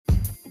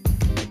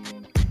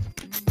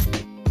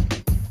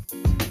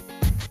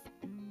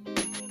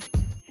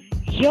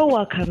You're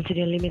welcome to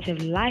the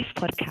Unlimited Life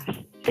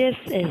podcast. This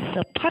is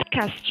a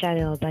podcast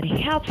channel that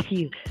helps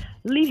you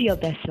live your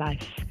best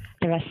life.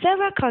 There are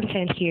several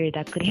content here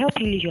that could help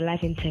you live your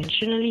life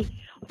intentionally,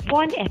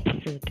 one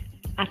episode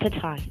at a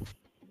time.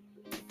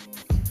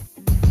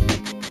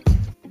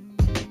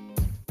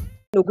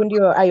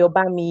 Ogundio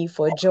Ayobami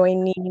for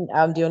joining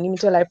the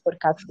Unlimited Life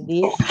podcast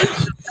today.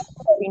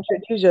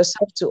 Introduce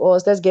yourself to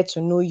us. Let's get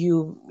to know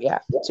you. Yeah,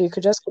 so you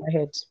could just go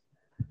ahead.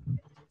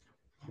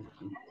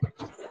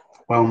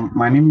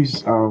 My name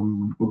is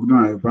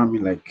Ogundio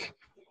Ayobami, like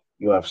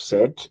you have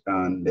said,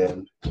 and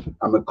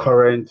I'm a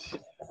current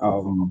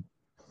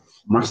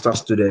master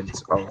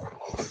student of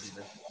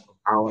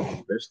Howard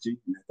University,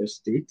 United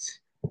States,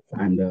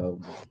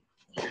 and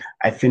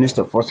I finished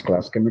the first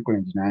class chemical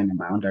engineering in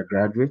my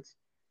undergraduate.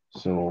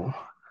 So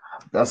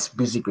that's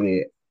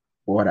basically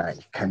what I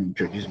can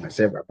introduce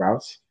myself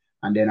about.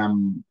 And then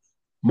I'm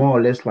more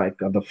or less like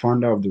the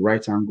founder of the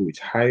Right Angle with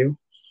Hayo,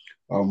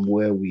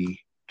 where we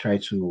try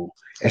to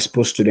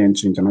expose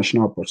students to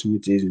international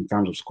opportunities in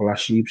terms of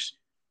scholarships,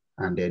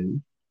 and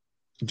then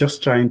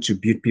just trying to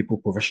build people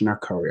professional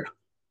career.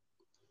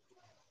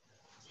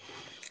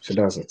 So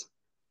that's it.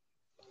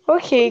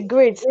 Okay,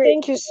 great.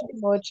 Thank you so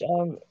much,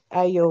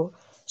 Ayo.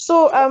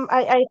 So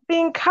I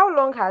think how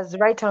long has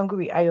Right Angle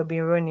with Ayo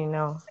been running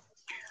now?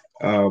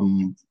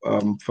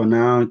 For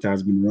now, it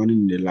has been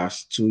running in the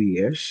last 2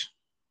 years.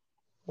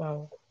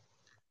 Wow.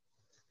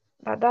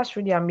 That's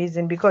really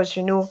amazing because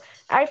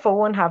I for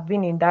one have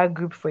been in that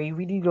group for a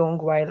really long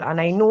while, and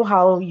I know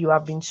how you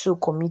have been so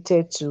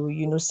committed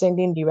to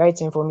sending the right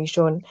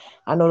information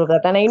and all of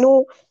that. And I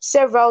know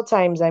several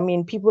times, I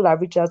mean, people have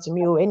reached out to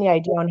me, any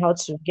idea on how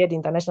to get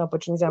international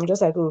opportunities. I'm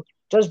just like, oh,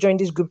 just join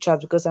this group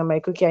chat, because I'm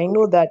like, okay, I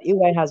know that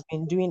AY has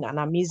been doing an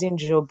amazing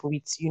job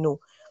with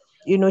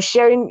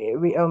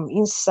sharing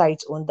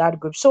insight on that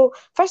group. So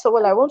first of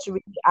all, I want to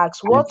really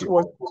ask,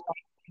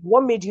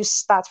 what made you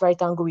start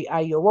Right Angle with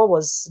Ayo? What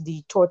was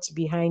the thought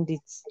behind it?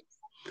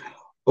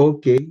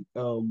 Okay.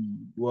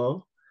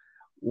 Well,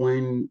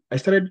 when I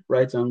started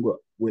Right Angle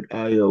with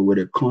Ayo with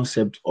a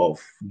concept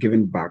of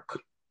giving back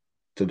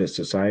to the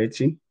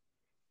society,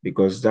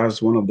 because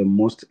that's one of the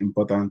most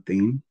important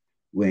thing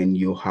when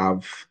you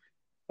have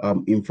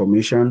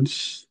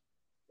informations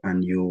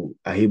and you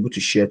are able to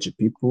share to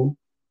people.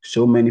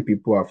 So many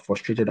people are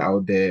frustrated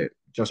out there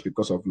just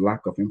because of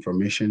lack of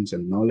information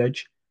and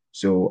knowledge.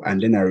 So, and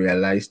then I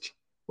realized,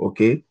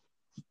 okay,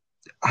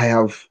 I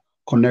have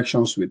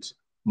connections with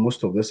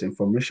most of these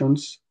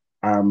informations.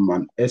 I'm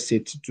an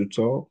SAT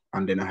tutor,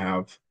 and then I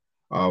have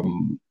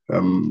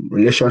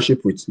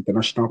relationship with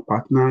international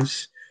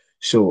partners.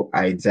 So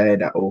I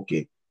decided that,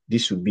 okay,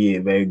 this would be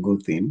a very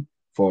good thing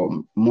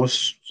for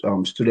most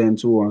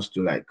students who wants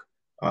to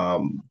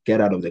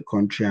get out of the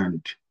country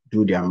and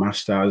do their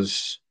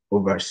masters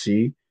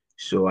overseas.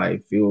 So I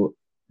feel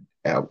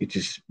it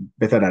is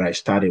better that I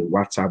start a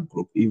WhatsApp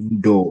group,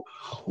 even though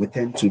we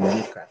tend to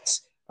look at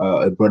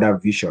a broader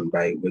vision.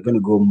 We're going to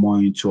go more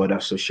into other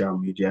social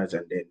medias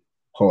and then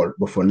all.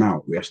 But for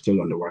now, we are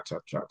still on the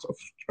WhatsApp chat of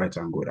Right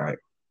Angle Ayo.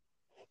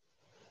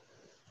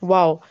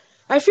 Wow.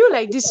 I feel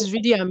like this is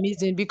really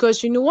amazing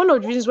because one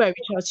of the reasons why I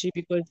reached out to you,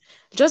 because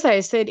just like I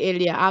said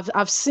earlier,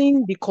 I've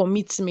seen the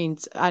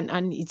commitment,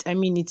 and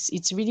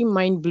it's really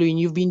mind blowing.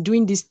 You've been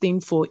doing this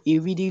thing for a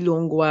really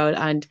long while,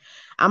 and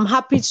I'm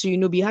happy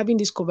to be having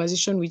this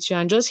conversation with you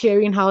and just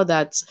hearing how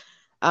that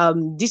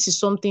this is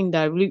something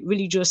that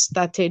really just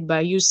started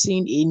by you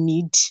seeing a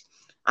need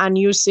and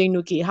you saying,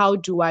 okay, how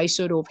do I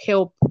sort of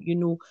help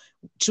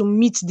to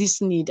meet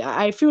this need?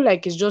 I feel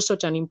like it's just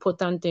such an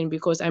important thing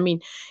because a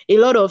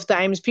lot of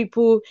times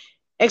people,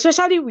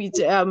 especially with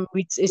a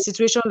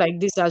situation like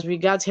this as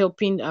regards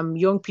helping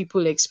young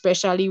people,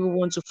 especially who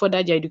want to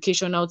further their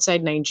education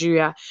outside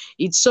Nigeria,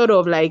 it's sort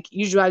of like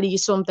usually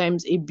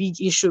sometimes a big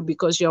issue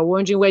because you're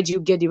wondering where do you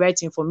get the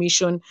right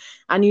information,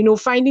 and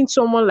finding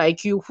someone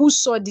like you who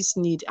saw this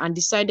need and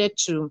decided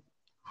to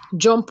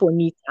jump on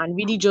it and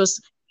really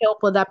just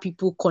help other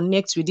people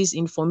connect with this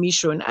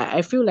information.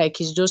 I feel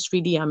like it's just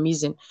really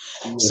amazing.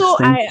 Yes, So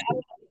thank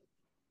you.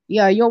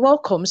 yeah, you're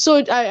welcome.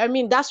 So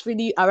that's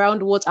really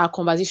around what our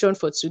conversation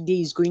for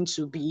today is going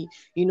to be,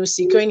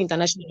 securing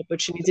international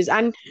opportunities.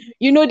 And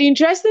the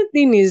interesting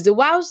thing is the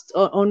whilst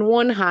on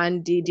one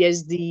hand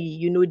there's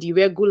the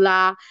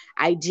regular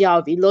idea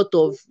of a lot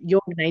of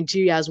young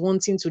Nigerians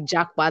wanting to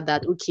jackpot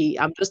that, okay,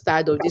 I'm just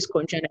tired of this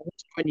country and I want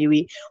to run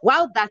away.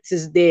 While that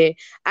is there,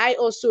 I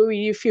also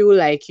really feel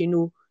like,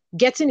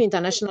 getting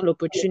international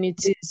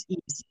opportunities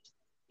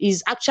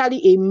is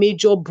actually a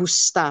major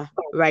booster,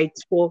 right,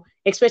 for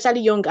especially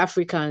young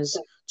Africans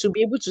to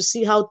be able to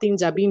see how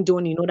things are being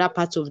done in other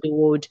parts of the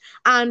world.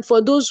 And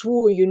for those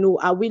who,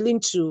 are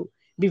willing to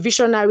be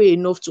visionary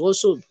enough to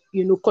also,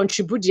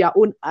 contribute their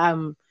own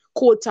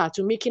quota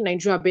to making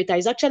Nigeria better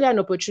is actually an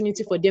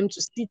opportunity for them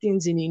to see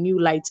things in a new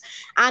light.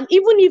 And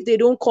even if they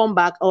don't come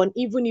back, or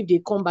even if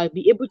they come back,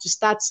 be able to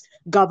start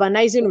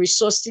galvanizing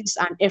resources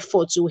and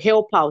effort to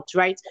help out,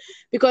 right?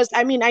 Because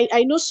I mean,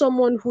 I know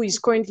someone who is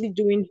currently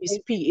doing his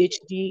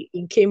PhD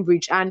in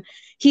Cambridge, and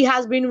he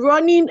has been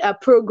running a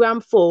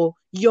program for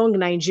young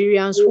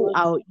Nigerians who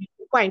are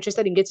quite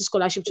interested in getting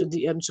scholarship to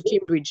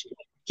Cambridge.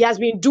 He has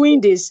been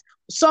doing this.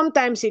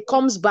 Sometimes he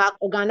comes back,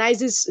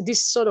 organizes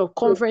this sort of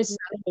conferences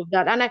and all of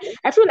that. And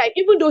I feel like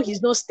even though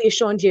he's not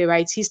stationed here,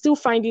 right, he's still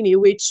finding a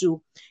way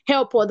to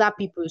help other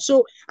people.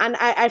 So, and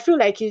I feel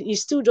like he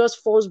still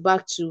just falls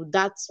back to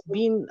that,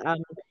 being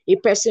a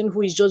person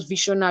who is just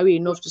visionary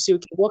enough to say,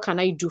 okay, what can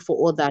I do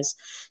for others?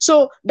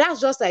 So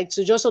that's just like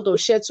to just sort of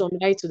shed some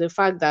light to the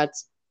fact that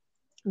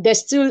there's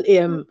still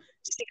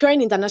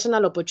securing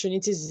international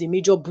opportunities is a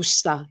major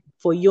booster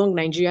for young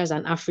Nigerians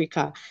and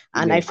Africa.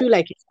 And I feel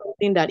like it's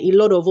something that a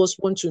lot of us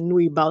want to know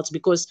about,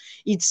 because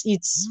it's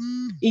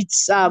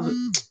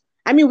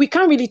I mean, we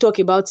can't really talk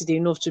about it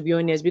enough, to be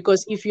honest,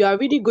 because if you are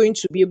really going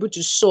to be able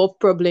to solve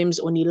problems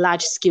on a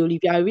large scale,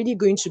 if you are really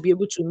going to be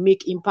able to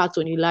make impact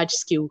on a large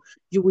scale,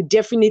 you would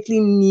definitely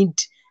need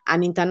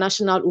an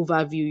international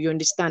overview, you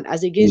understand,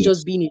 as against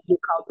just being a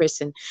local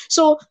person.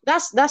 So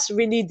that's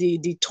really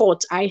the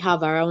thought I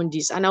have around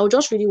this. And I would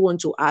just really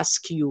want to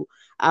ask you,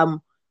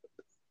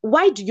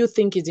 why do you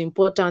think it's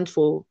important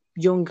for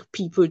young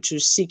people to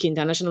seek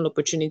international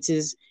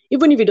opportunities,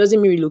 even if it doesn't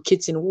mean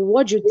relocating?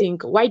 What do you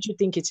think? Why do you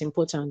think it's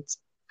important?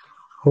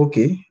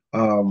 Okay.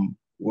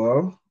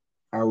 Well,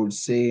 I would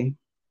say,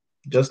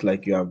 just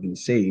like you have been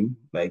saying,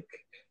 like,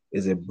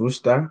 is a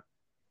booster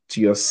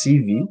to your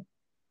CV.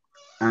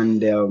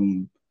 And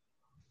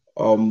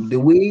the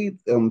way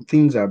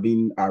things are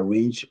being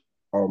arranged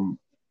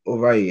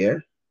over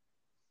here,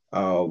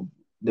 uh,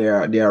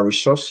 there are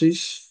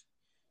resources,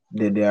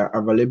 there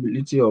are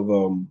availability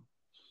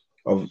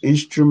of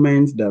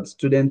instruments that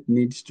student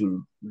needs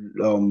to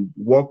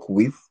work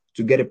with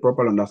to get a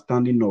proper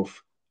understanding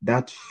of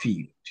that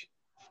field.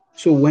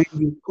 So when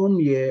you come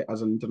here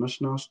as an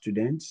international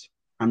student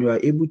and you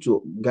are able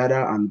to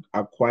gather and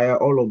acquire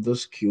all of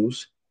those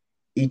skills,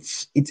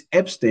 it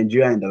helps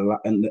Nigeria in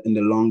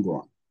the long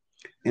run,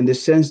 in the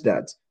sense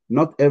that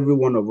not every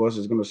one of us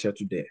is going to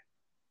settle there.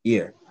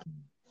 Yeah,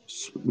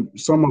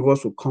 some of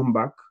us will come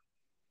back,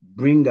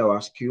 bring our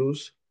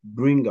skills,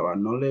 bring our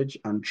knowledge,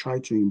 and try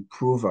to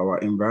improve our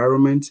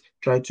environment,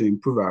 try to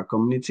improve our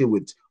community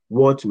with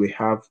what we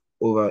have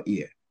over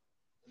here.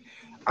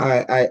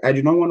 I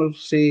do not want to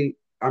say,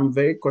 I'm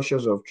very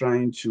cautious of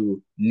trying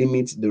to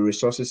limit the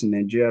resources in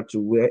Nigeria to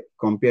where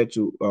compared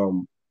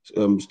to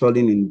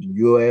studying in the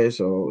US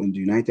or in the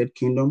United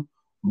Kingdom,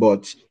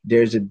 but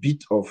there's a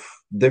bit of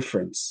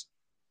difference.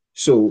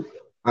 So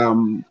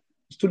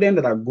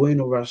students that are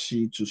going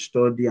overseas to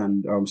study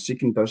and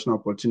seek international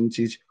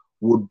opportunities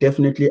would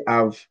definitely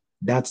have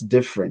that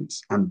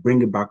difference and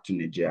bring it back to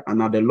Nigeria.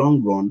 And at the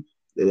long run,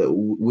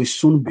 we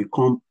soon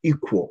become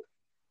equal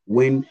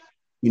when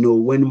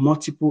when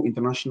multiple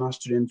international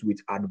students with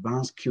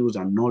advanced skills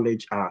and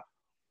knowledge are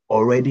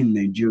already in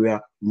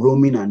Nigeria,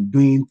 roaming and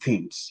doing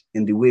things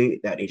in the way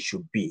that it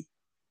should be.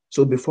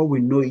 So before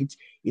we know it,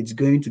 it's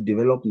going to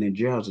develop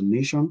Nigeria as a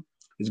nation.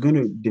 It's going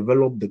to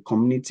develop the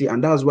community.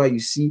 And that's why you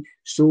see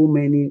so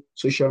many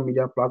social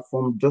media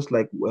platforms, just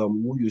like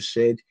who you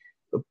said,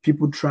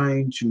 people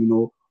trying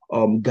to,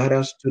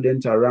 gather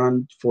students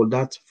around for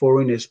that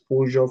foreign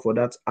exposure, for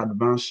that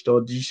advanced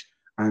studies.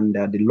 And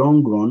the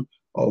long run,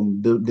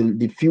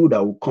 the field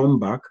that will come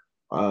back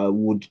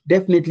would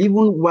definitely,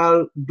 even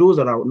while those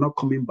that are not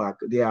coming back,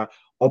 they are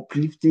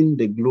uplifting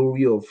the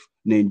glory of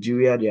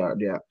Nigeria.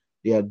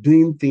 They are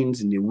doing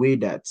things in a way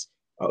that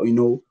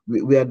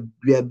we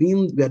are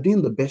doing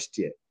the best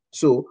here.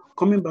 So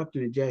coming back to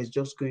Nigeria is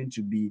just going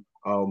to be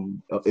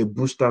a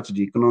booster to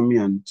the economy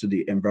and to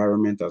the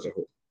environment as a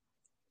whole.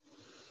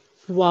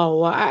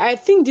 Wow, I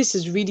think this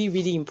is really,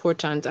 really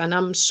important. And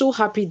I'm so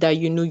happy that,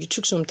 you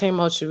took some time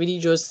out to really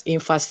just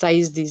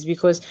emphasize this,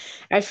 because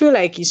I feel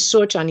like it's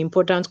such an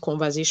important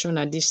conversation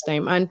at this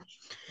time. And,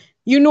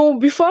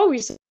 before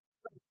we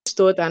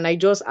start, and I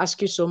just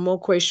ask you some more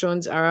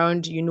questions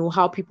around,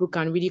 how people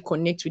can really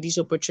connect with these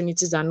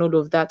opportunities and all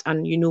of that.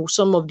 And,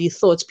 some of the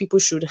thoughts people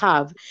should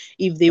have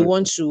if they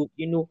want to,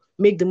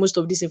 make the most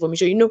of this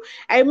information.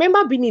 I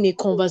remember being in a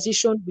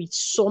conversation with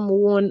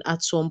someone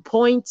at some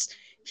point.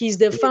 He's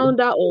the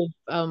founder of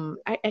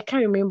I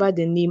can't remember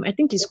the name. I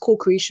think it's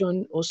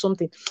Co-Creation or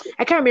something.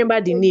 I can't remember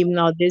the name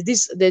now. There's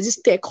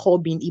this tech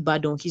hub in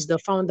Ibadan. He's the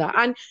founder.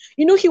 And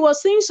he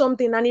was saying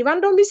something, and he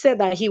randomly said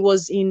that he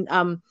was in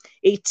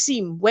a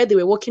team where they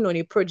were working on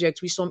a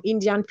project with some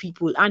Indian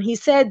people. And he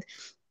said,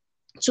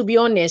 to be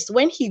honest,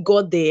 when he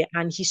got there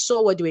and he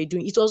saw what they were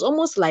doing, it was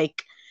almost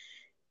like,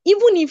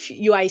 even if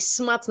you are a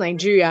smart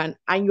Nigerian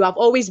and you have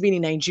always been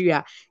in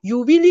Nigeria,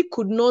 you really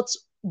could not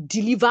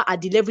deliver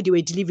at the level they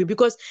were delivering,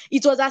 because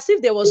it was as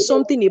if there was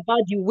something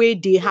about the way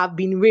they have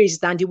been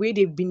raised and the way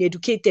they've been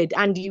educated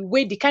and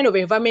the kind of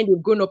environment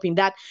they've grown up in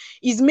that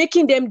is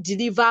making them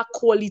deliver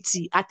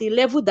quality at a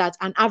level that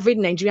an average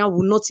Nigerian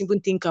will not even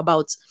think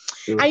about.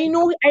 And I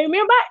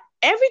remember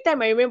every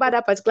time I remember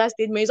that particular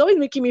statement, it's always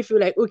making me feel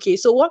like, okay,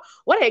 so what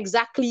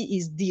exactly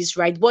is this,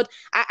 right? But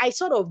I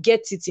sort of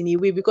get it in a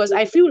way, because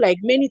I feel like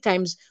many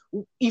times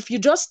if you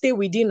just stay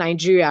within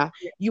Nigeria,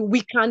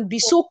 we can be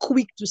so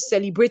quick to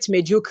celebrate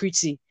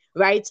mediocrity,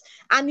 right?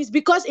 And it's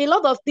because a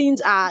lot of things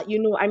are,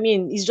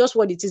 it's just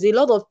what it is. A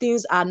lot of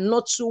things are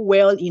not too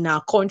well in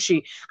our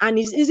country, and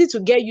it's easy to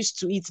get used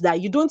to it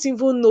that you don't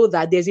even know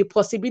that there's a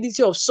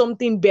possibility of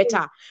something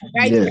better,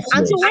 right? Yes,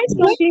 And so when yes.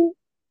 something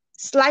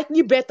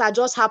slightly better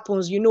just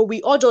happens,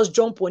 we all just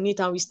jump on it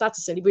and we start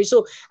to celebrate.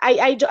 So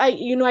I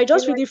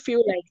just really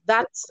feel like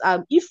that,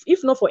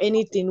 if not for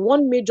anything,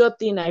 one major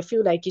thing I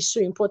feel like is so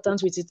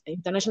important with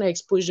international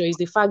exposure is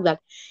the fact that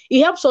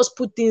it helps us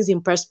put things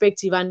in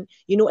perspective and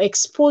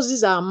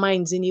exposes our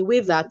minds in a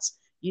way that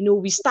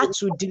we start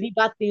to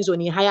deliver things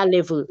on a higher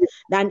level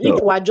than if Yeah.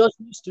 we're just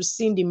used to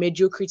seeing the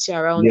mediocrity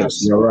around Yes,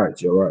 us. you're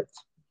right. You're right.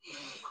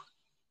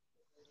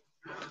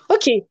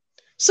 Okay,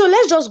 so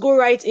let's just go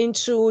right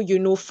into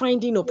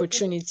finding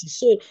opportunities.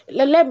 So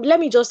let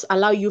me just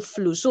allow you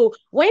flow. So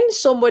when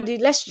somebody,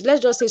 let's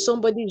just say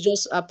somebody is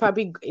just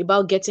probably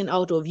about getting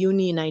out of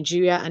uni in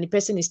Nigeria, and the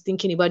person is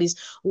thinking about this,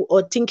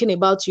 or thinking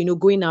about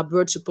going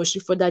abroad to pursue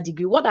further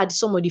degree, what are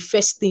some of the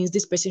first things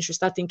this person should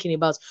start thinking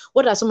about?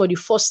 What are some of the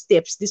first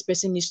steps this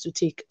person needs to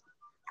take?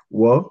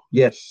 Well,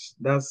 yes,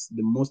 that's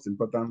the most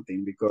important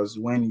thing, because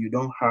when you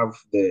don't have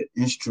the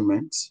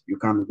instruments, you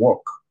can't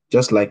work.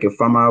 Just like a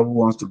farmer who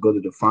wants to go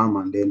to the farm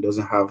and then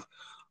doesn't have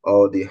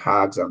all the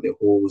hags and the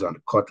hoes and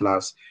the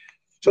cutlass.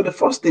 So the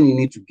first thing you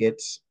need to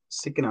get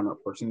seeking an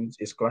opportunity,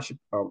 a scholarship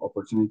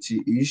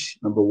opportunity, is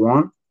number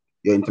one,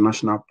 your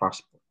international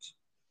passport.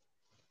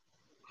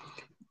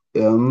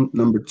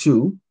 Number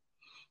two,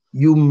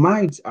 you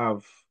might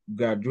have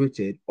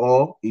graduated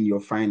or in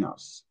your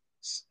finals.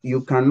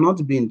 You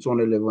cannot be in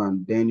 200 level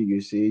and then you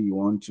say you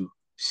want to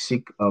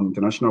seek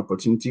international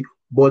opportunity.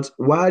 But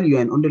while you're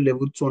in under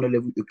level, 200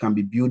 level, you can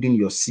be building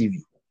your CV.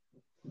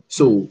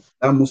 So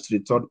that moves to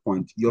the third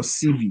point. Your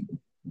CV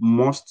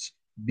must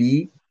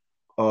be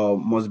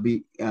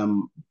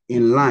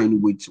in line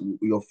with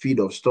your field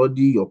of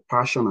study, your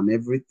passion, and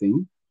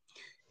everything.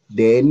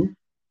 Then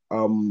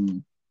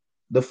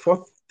the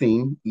fourth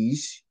thing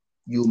is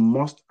you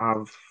must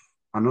have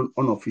an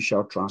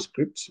unofficial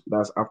transcript.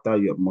 That's after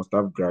you must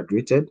have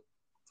graduated.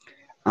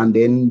 And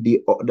then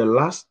the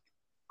last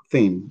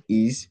thing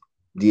is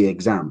the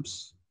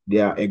exams.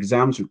 There are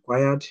exams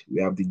required.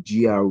 We have the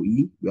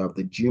GRE, we have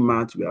the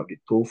GMAT, we have the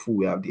TOEFL,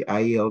 we have the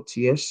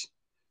IELTS.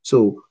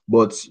 So,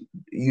 but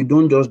you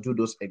don't just do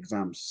those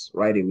exams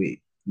right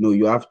away. No,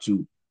 you have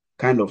to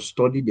kind of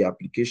study the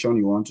application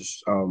you want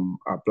to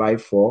apply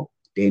for,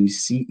 then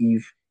see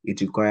if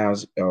it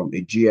requires a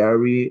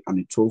GRE and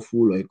a TOEFL,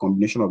 or a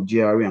combination of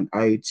GRE and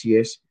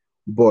IELTS.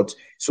 But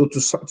so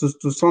to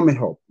sum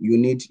it up, you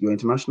need your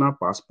international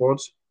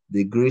passport,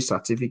 degree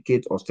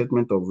certificate or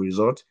statement of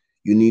result.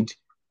 You need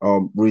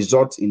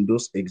results in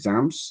those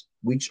exams,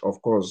 which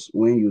of course,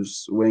 when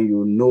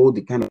you know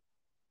the kind of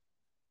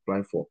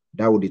apply for,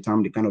 that will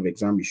determine the kind of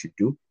exam you should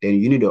do. Then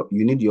you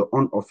need your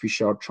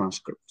unofficial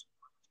transcript.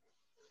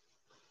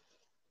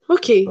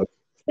 Okay.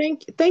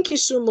 Thank you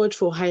so much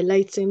for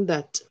highlighting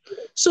that.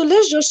 So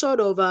let's just sort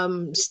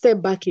of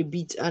step back a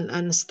bit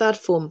and start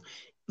from,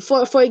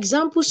 for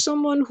example,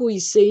 someone who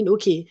is saying,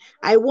 okay,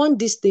 I want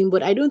this thing,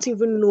 but I don't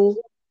even know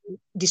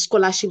the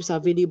scholarships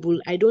available.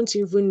 I don't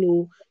even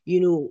know,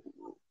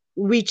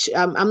 which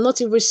I'm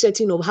not even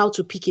certain of how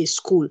to pick a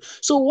school.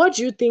 So what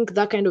do you think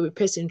that kind of a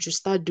person should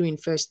start doing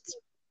first?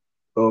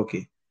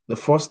 Okay. The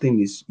first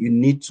thing is you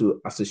need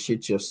to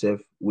associate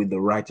yourself with the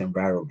right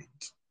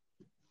environment.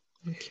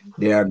 Okay.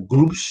 There are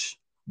groups,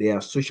 there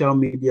are social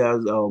media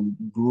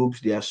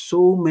groups, there are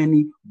so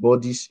many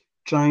bodies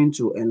trying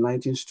to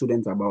enlighten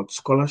students about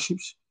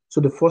scholarships. So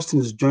the first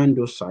thing is join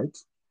those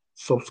sites,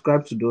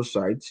 subscribe to those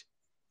sites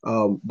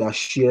that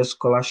share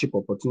scholarship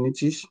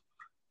opportunities.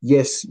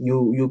 Yes,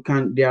 you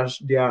can. There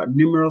are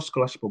numerous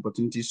scholarship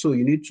opportunities. So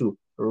you need to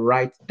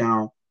write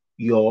down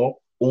your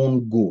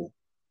own goal.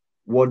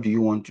 What do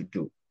you want to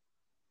do?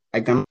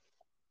 I can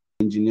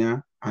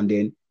engineer and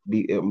then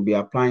be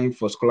applying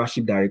for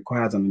scholarship that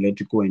requires an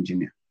electrical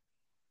engineer.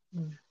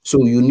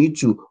 So you need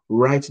to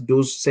write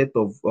those set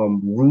of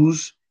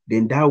rules.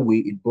 Then that way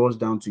it boils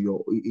down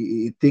to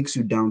it takes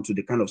you down to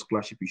the kind of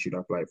scholarship you should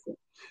apply for.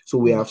 So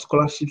we have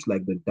scholarships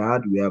like the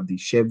DAD, we have the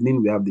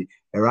Chevening, we have the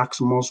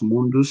Erasmus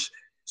Mundus.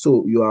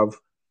 So you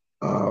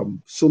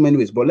have so many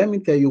ways. But let me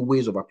tell you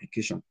ways of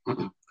application.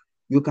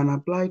 You can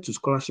apply to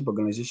scholarship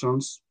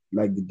organizations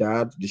like the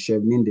DAD, the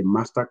Chevening, the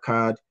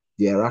MasterCard,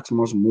 the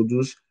Erasmus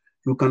Mundus.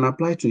 You can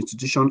apply to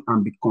institutions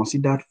and be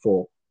considered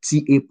for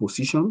TA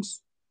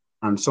positions.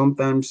 And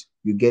sometimes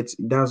you get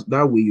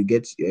that way you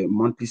get a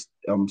monthly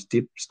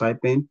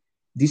stipend.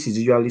 This is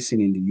usually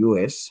seen in the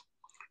US.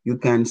 you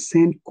can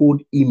send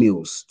cold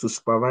emails to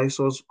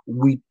supervisors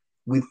with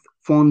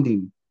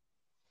funding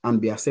and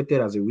be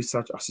accepted as a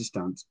research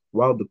assistant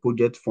while the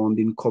project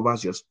funding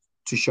covers your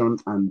tuition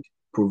and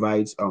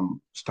provides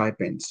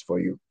stipends for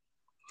you.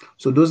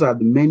 So those are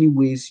the many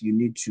ways you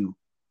need to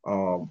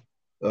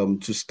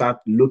start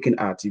looking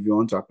at if you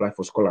want to apply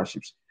for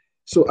scholarships.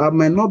 So I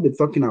might not be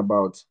talking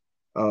about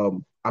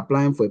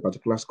applying for a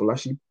particular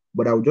scholarship,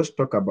 but I'll just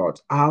talk about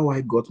how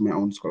I got my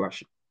own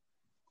scholarship.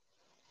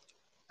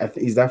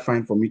 Is that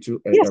fine for me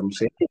to Yes,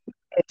 say?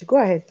 go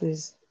ahead,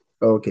 please.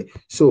 Okay,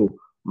 so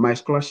my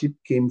scholarship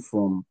came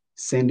from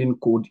sending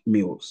cold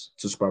mails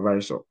to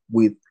supervisor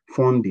with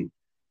funding,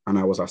 and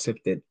I was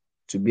accepted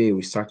to be a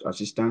research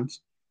assistant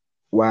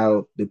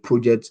while the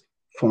project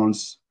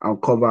funds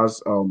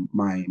covers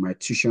my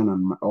tuition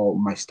and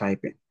my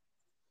stipend.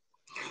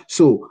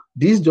 So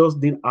this just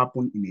didn't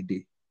happen in a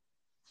day.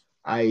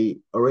 I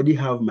already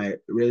have my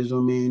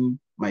resume,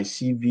 my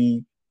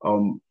CV,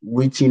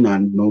 written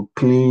and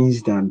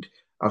cleansed, and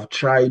I've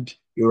tried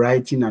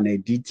writing and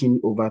editing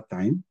over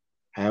time.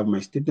 I have my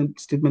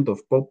statement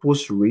of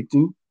purpose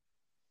written,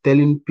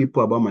 telling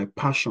people about my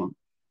passion,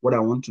 what I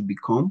want to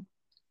become.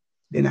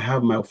 Then I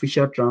have my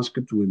official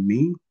transcript with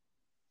me.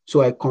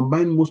 So I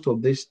combine most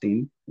of this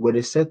thing with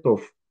a set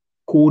of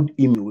code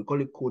email. We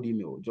call it code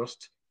email,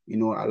 just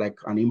like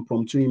an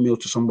impromptu email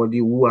to somebody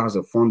who has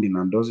a funding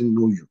and doesn't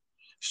know you.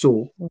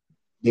 So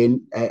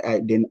then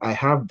I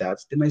have that.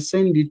 Then I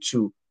send it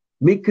to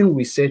making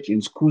research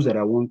in schools that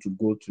I want to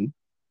go to.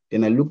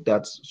 Then I looked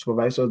at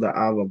supervisors that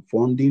have a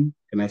funding,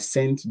 and I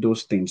sent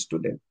those things to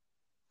them.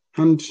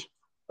 And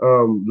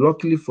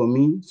luckily for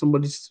me,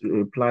 somebody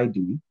replied to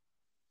me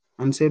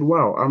and said,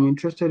 "Wow, I'm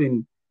interested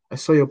in. I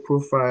saw your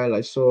profile.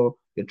 I saw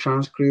the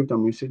transcript.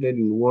 I'm interested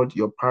in what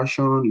your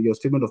passion, your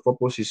statement of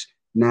purpose is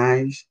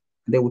nice."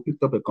 And then we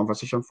picked up a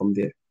conversation from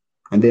there.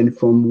 And then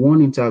from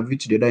one interview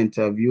to the other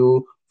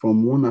interview,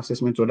 from one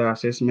assessment to other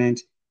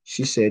assessment,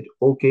 she said,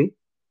 "Okay,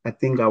 I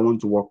think I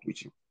want to work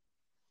with you."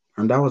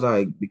 And that was how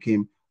I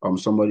became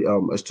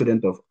a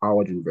student of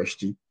Howard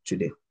University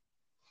today.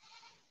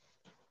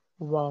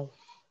 Wow.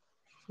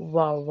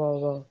 Wow, wow,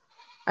 wow.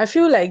 I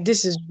feel like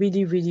this is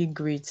really, really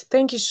great.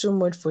 Thank you so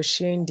much for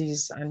sharing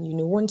this. And,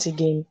 once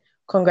again,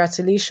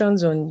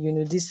 congratulations on,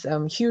 this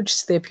huge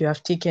step you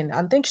have taken.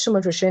 And thank you so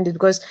much for sharing it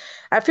because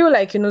I feel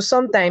like,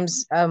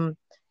 sometimes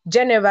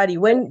generally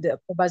when the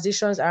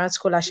conversations around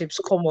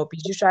scholarships come up,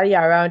 it's usually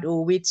around,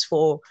 oh, wait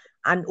for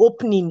an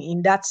opening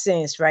in that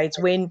sense, right?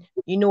 When,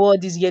 all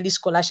these yearly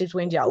scholarships,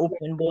 when they are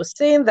open, but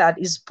saying that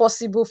it's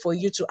possible for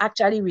you to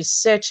actually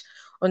research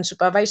on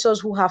supervisors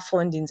who have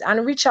fundings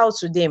and reach out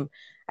to them.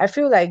 I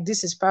feel like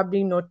this is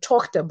probably not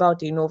talked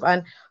about enough.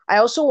 And I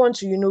also want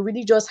to,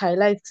 really just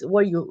highlight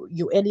what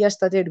you earlier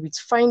started with,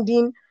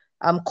 finding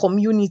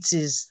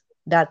communities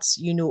that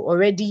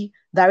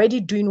already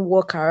doing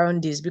work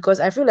around this. Because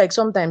I feel like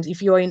sometimes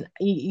if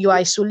you're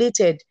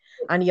isolated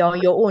and you're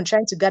on your own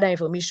trying to gather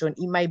information,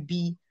 it might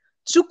be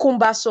too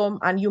cumbersome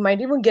and you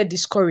might even get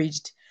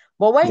discouraged.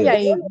 But when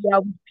Yes.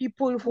 you're with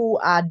people who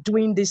are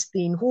doing this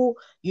thing, who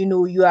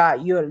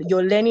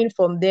you're learning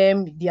from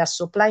them, they are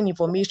supplying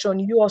information,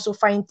 you also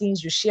find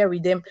things you share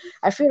with them.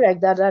 I feel like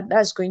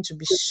that's going to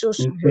be so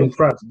In helpful.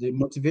 fact, the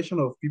motivation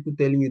of people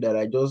telling you that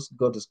I just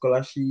got a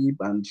scholarship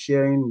and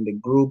sharing in the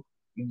group,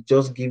 it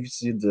just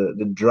gives you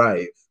the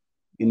drive.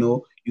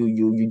 You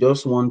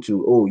just want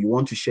to, you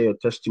want to share your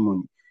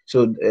testimony.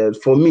 So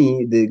for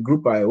me, the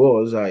group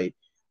I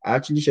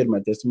actually shared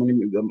my testimony,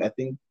 I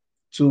think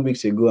 2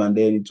 weeks ago, and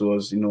then it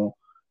was,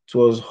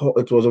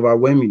 it was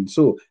overwhelming.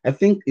 So I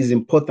think it's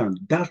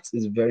important. That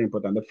is very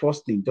important. The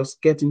first thing, just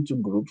get into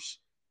groups,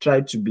 try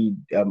to be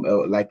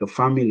like a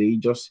family,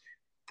 just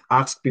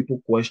ask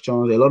people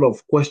questions. A lot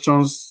of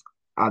questions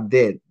are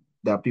there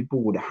that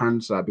people would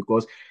answer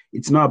because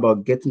it's not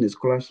about getting a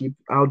scholarship.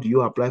 How do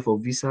you apply for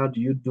visa? How do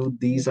you do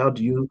this? How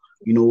do you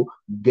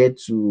get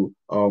to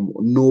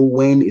know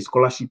when a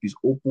scholarship is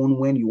open,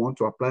 when you want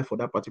to apply for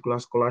that particular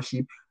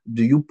scholarship?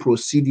 Do you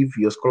proceed if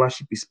your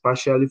scholarship is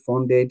partially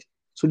funded?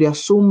 So there are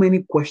so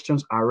many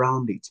questions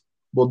around it.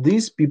 But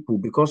these people,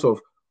 because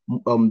of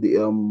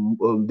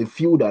the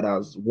few that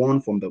has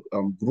won from the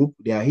group,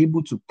 they are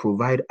able to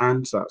provide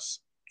answers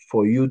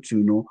for you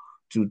to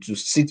to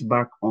sit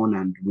back on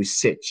and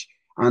research.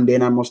 And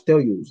then I must tell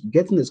you,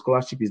 getting a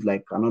scholarship is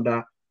like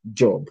another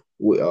job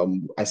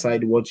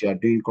aside what you are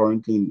doing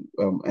currently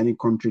in any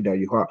country that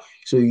you are.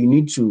 So you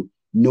need to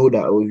know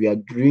that if you are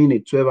doing a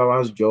 12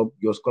 hours job,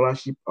 your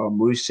scholarship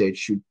research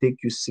should take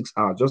you 6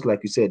 hours. Just like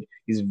you said,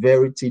 it's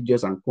very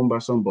tedious and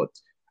cumbersome, but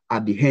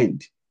at the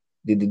end,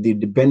 the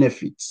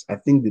benefits, I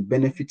think the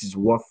benefit is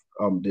worth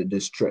the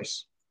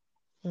stress.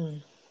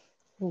 Mm.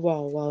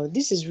 Wow, wow.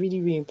 This is really,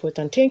 really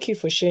important. Thank you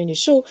for sharing it.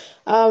 So,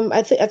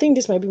 I think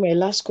this might be my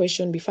last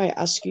question before I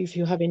ask you if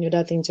you have any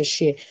other thing to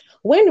share.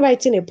 When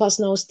writing a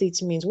personal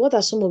statement, what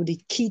are some of the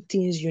key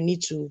things you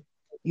need to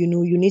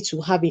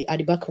have it at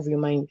the back of your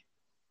mind?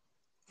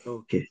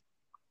 Okay.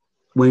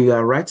 When you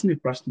are writing a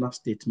personal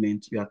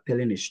statement, you are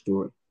telling a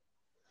story.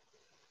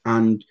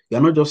 And you're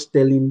not just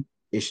telling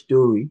a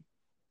story,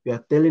 You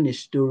are telling a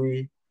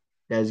story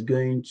that's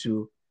going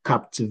to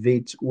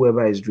captivate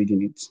whoever is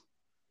reading it.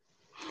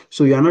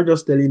 So you are not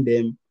just telling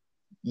them,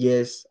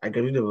 yes, I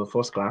graduated with a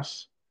first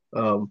class.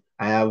 I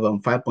have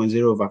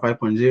 5.0 over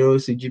 5.0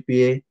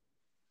 CGPA.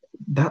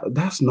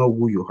 That's not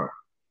who you are.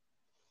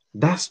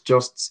 That's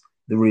just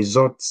the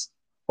result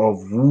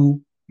of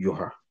who you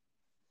are.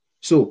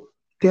 So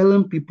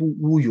telling people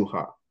who you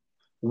are,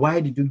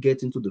 why did you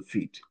get into the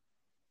field?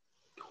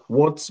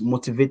 What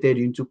motivated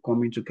you into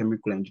coming to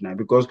chemical engineering?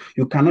 Because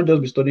you cannot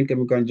just be studying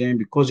chemical engineering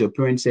because your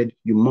parents said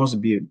you must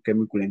be a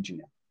chemical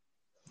engineer.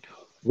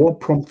 What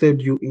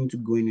prompted you into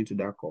going into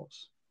that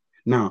course?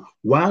 Now,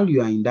 while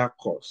you are in that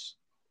course,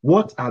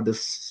 what are the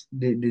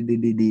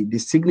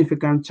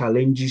significant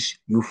challenges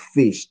you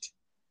faced?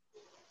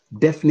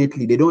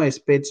 Definitely, they don't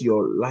expect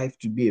your life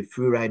to be a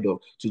free ride or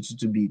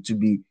to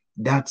be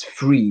that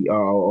free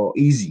or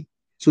easy.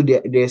 So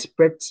they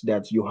expect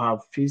that you have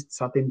faced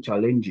certain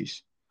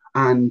challenges.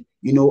 And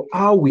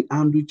how we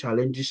handle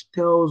challenges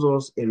tells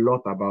us a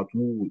lot about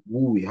who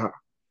we are.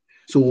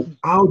 So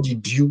how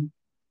did you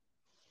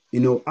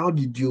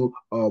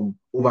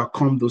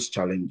overcome those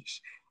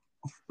challenges?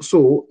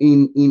 So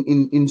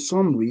in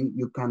summary,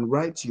 you can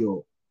write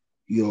your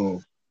your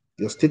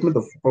statement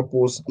of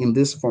purpose in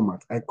this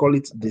format. I call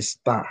it the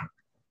STAR.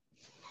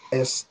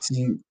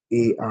 STAR,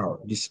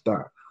 the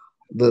STAR.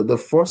 The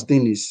first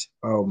thing is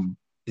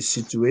the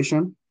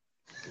situation.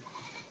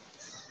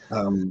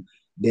 Um,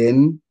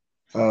 then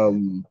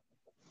um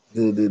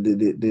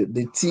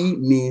the T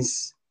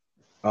means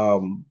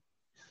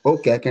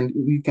okay,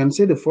 you can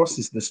say the first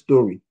is the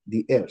story,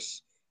 the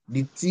S.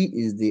 The T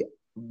is the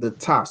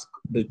task,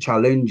 the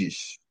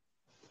challenges.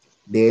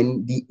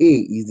 Then the A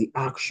is the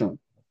action,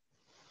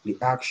 the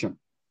action.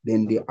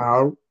 Then the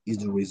R is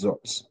the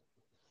results,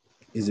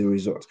 is the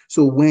result.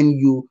 So when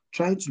you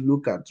try to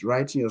look at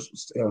writing your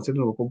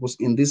statement of purpose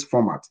in this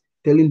format,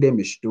 telling them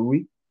a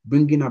story,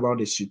 bringing about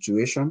a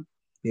situation,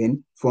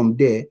 then from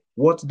there,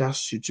 what that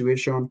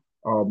situation,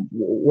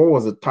 what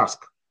was the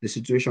task the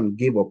situation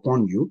gave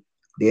upon you?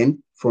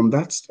 Then from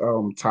that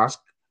task,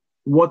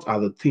 what are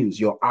the things,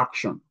 your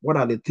action? What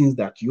are the things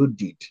that you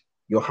did,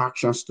 your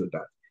actions to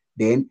that?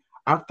 Then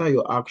after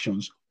your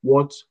actions,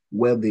 what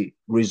were the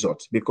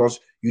results? Because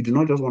you do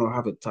not just want to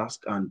have a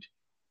task and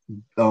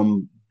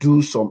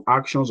do some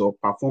actions or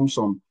perform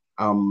some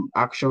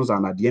actions,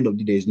 and at the end of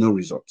the day, there is no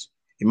result.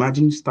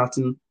 Imagine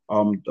starting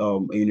a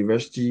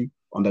university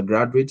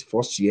undergraduate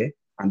first year,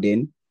 and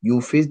then you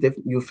face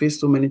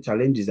so many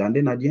challenges, and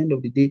then at the end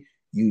of the day,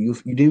 you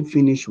didn't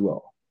finish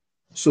well.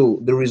 So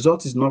the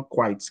result is not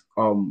quite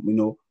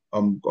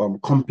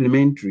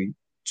complementary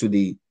to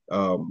the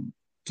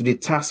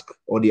task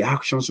or the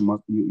actions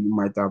you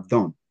might have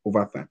done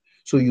over time.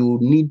 So you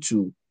need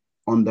to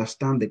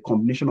understand the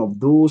combination of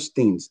those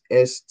things,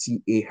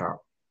 STAR,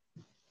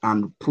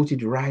 and put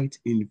it right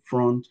in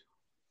front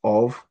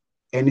of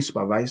any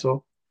supervisor,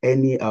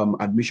 any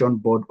admission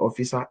board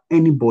officer,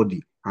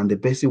 anybody, and the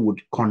person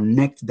would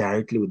connect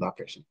directly with that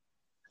person.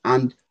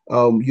 And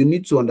you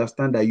need to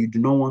understand that you do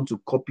not want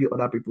to copy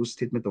other people's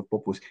statement of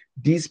purpose.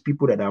 These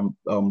people that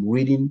are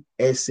reading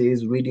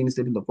essays, reading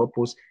statement of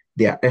purpose,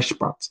 they are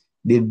experts.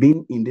 They've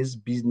been in this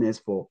business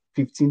for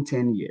 15,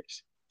 10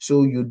 years.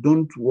 So you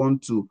don't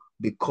want to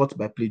be caught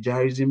by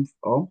plagiarism,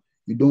 or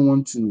you don't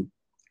want to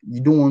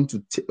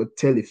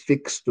tell a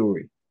fake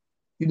story.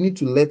 You need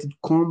to let it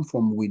come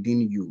from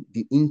within you,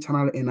 the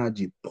internal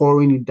energy,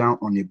 pouring it down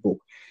on a book.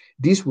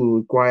 This will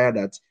require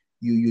that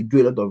you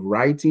do a lot of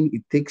writing.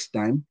 It takes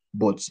time,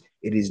 but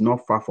it is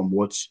not far from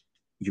what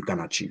you can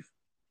achieve.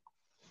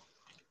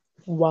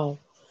 Wow.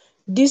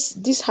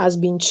 This has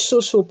been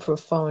so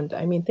profound.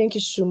 I mean, thank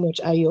you so much,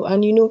 Ayo.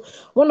 And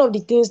one of the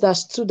things that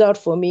stood out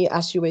for me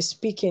as you were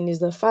speaking is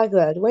the fact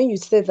that when you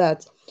said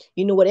that,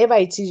 whatever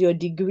it is, your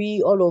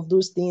degree, all of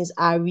those things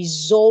are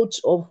results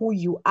of who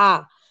you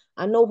are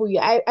and not who you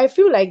are. I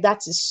feel like that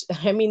is,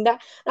 I mean,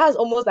 that's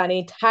almost an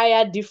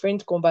entire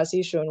different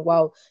conversation.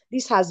 Wow,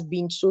 this has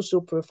been so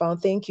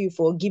profound. Thank you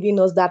for giving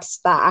us that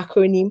STAR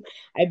acronym.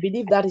 I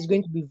believe that is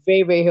going to be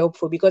very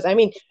helpful, because I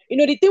mean,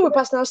 the thing with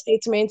personal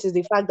statements is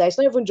the fact that it's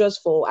not even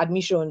just for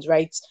admissions,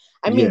 right?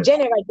 I mean, Yes,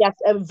 generally, yes,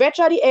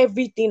 virtually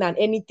everything and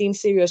anything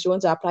serious you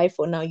want to apply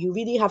for now, you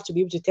really have to be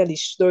able to tell a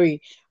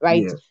story,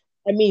 right? yes.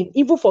 I mean,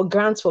 even for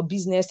grants for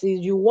businesses,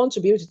 you want to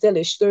be able to tell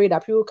a story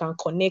that people can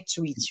connect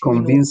with.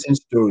 Convincing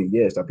story,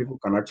 yes, that people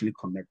can actually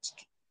connect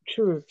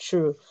to.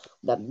 True.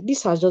 That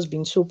this has just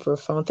been so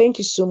profound. Thank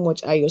you so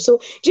much, Ayo.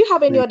 So, do you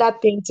have any Thank other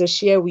thing to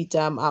share with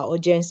our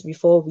audience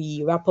before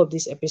we wrap up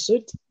this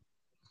episode?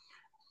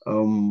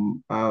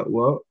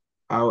 well,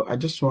 I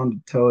just want to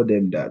tell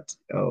them that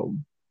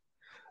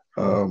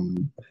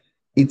um,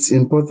 it's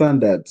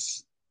important that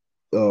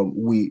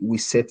we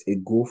set a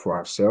goal for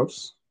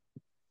ourselves,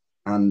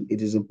 and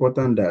it is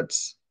important that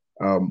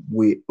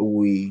we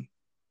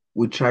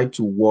try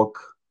to work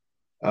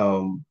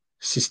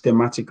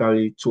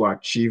systematically to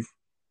achieve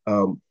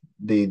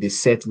the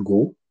set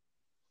goal.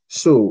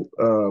 So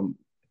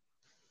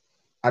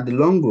at the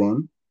long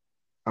run,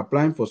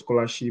 applying for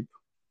scholarship,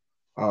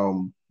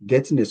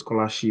 getting a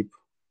scholarship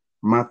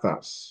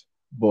matters,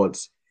 but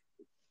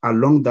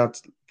along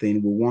that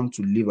thing, we want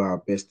to live our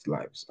best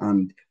lives,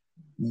 and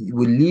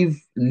we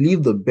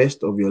live the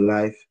best of your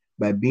life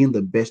by being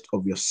the best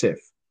of yourself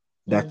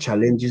that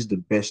challenges the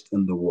best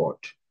in the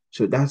world.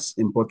 So that's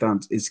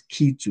important. It's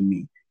key to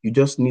me. You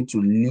just need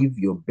to live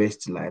your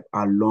best life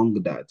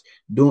along that.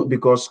 Don't,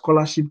 because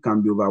scholarship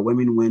can be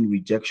overwhelming when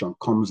rejection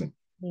comes in.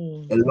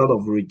 A lot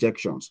of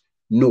rejections.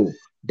 No,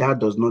 that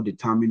does not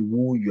determine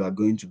who you are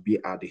going to be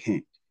at the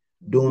end.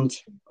 Don't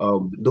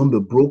be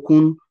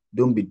broken.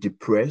 Don't be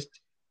depressed.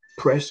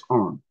 Press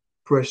on.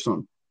 Press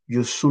on.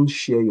 You soon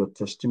share your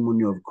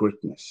testimony of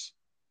greatness.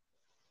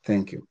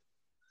 Thank you.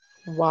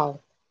 Wow.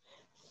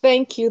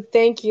 Thank you,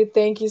 thank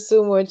you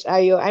so much,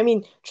 Ayo. I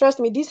mean, trust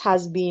me, this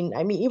has been,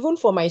 I mean, even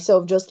for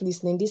myself, just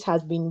listening, this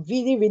has been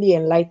really, really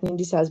enlightening.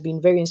 This has been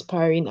very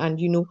inspiring. And,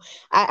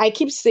 I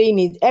keep saying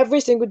it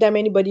every single time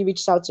anybody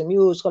reaches out to me,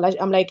 oh,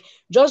 scholarship, I'm like,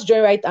 just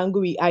join Right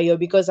Angle with Ayo,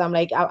 because I'm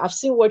like, I've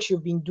seen what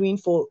you've been doing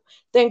for,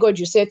 thank God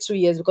you said 2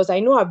 years, because I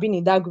know I've been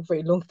in that group for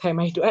a long time.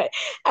 I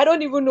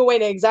don't even know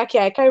when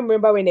exactly, I can't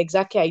remember when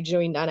exactly I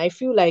joined. And I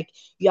feel like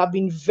you have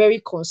been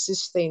very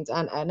consistent.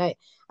 And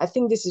I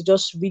think this is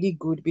just really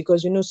good,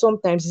 because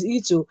sometimes it's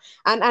easy to,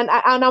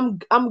 and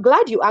I'm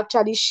glad you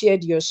actually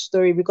shared your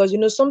story, because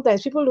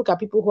sometimes people look at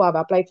people who have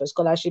applied for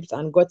scholarships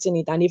and gotten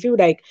it, and they feel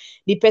like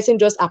the person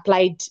just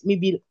applied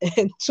maybe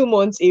 2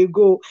 months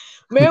ago.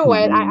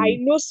 Meanwhile, I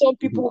know some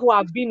people who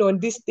have been on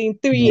this thing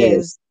 3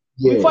 years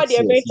Yes, before they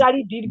yes, yes,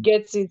 eventually did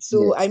get it.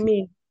 So I yes.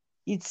 mean,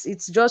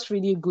 it's just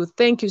really good.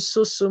 Thank you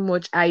so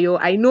much, Ayo.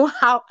 I know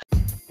how.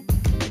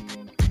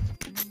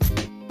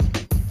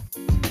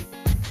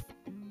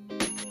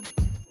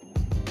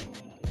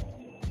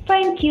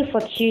 Thank you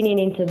for tuning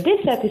into this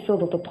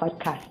episode of the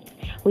podcast.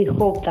 We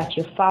hope that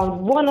you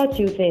found one or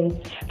two things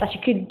that you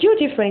could do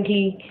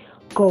differently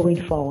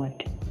going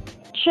forward.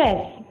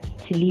 Cheers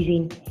to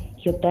living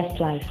your best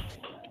life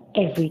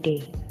every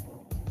day.